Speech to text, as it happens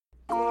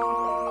You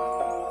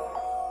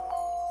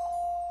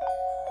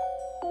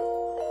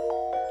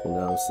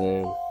know what I'm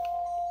saying?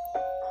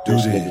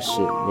 Deuces. This nigga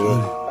shit,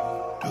 nigga.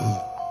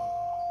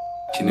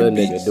 Little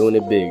nigga doing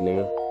it big,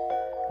 nigga.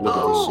 Look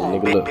at this shit,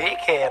 nigga. Look. Big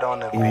head on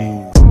the beat.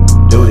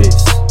 Do this.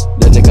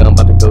 Little nigga, I'm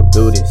about to go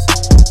do this.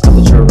 I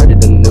thought you were ready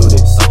to know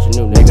this.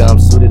 Nigga, I'm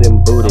suited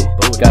and booted.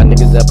 Got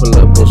niggas that pull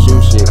up and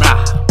shoot shit.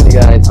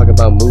 Nigga, I ain't talking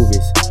about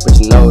movies, but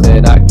you know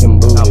that I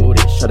can move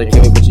it. Try to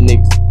kill me, but you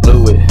niggas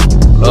blew it.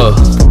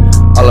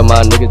 All of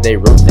my niggas, they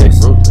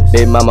ruthless.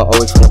 Big mama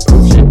always tryna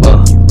prove shit.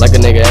 Like a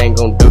nigga ain't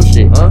gon' do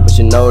shit. But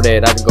you know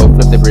that I can go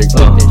flip the brick.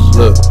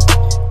 Look,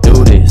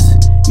 do this.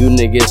 You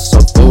niggas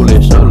so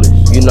foolish.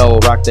 You know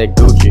rock that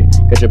Gucci.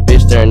 Got your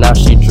bitch there and now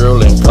she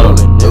drooling.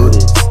 Do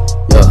this.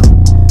 Yeah.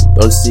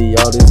 Don't see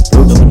all this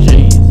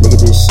Gucci. Nigga,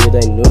 this shit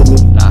ain't new to me.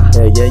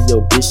 Hell yeah,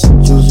 yo bitch, she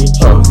choosy.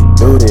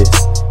 Do this.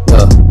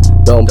 Yeah.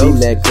 Don't be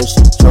mad cause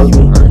she chose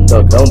me.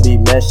 No, don't be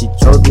mad, she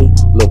chose me.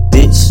 Little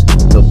bitch.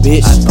 I do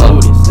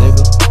this,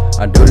 nigga.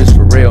 I do this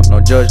for real, no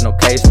judge, no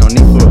case, no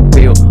need for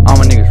appeal. All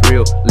my niggas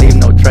real, leave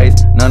no trace,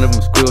 none of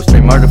them squeal,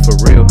 straight murder for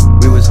real.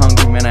 We was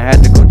hungry, man, I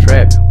had to go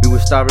trap. We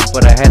was starving,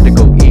 but I had to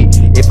go eat.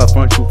 If I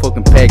front you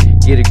fucking pack,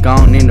 get it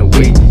gone in a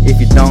week. If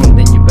you don't,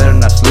 then you better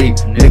not sleep,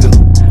 nigga.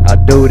 I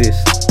do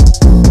this.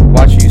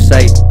 Watch what you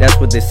say, that's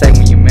what they say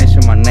when you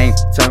mention my name.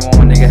 Tell me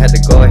why my nigga had to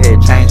go ahead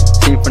change.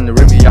 See from the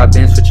river, y'all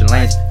been switching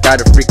lanes.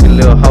 Got a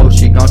freaking little hoe,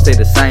 she gon' stay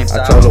the same.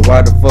 I told her,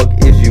 why the fuck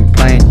is you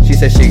playing? She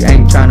said she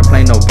ain't trying to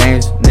play no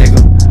games,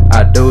 nigga.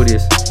 I do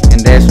this,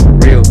 and that's for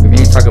real. If you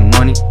ain't talking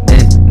money,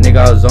 then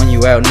nigga, I was on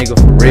you out, nigga,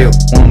 for real.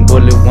 One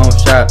bullet, one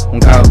shot,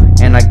 one out,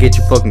 and I get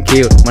you fucking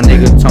killed. My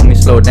nigga told me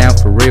slow down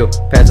for real.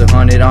 Pass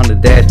 100 on the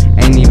dash,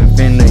 ain't even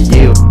finna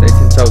yield. They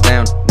 10 toes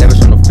down, never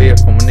show no fear.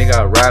 From a nigga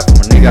I ride,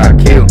 from a nigga I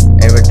kill.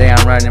 Every day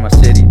I'm riding in my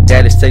city.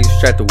 Daddy's take you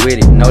strapped to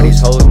witty. Know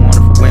these hoes wanna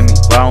for with me,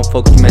 but I don't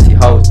fuck with messy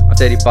hoes. I'm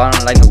steady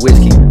ballin' like no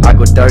whiskey. I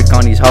go dirk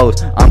on these hoes.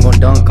 I'm gon'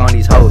 dunk on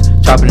these hoes.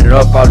 Chopping it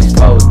up all these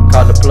hoes.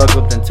 Call the plug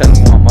up, then tell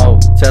me one more.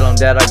 Tell them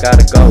that I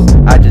gotta go.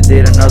 I just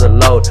did another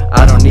load.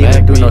 I don't need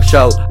to do no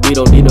show. We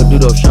don't need no do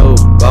no show.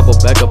 Guapo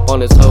back up on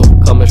this hoe,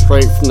 coming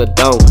straight from the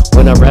dome.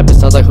 When I rap, it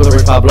sounds like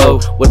Hood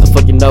Pablo. What the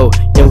fuck you know?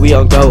 Yeah, we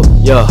on go.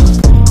 Yeah,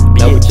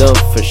 now we done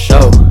for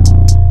show.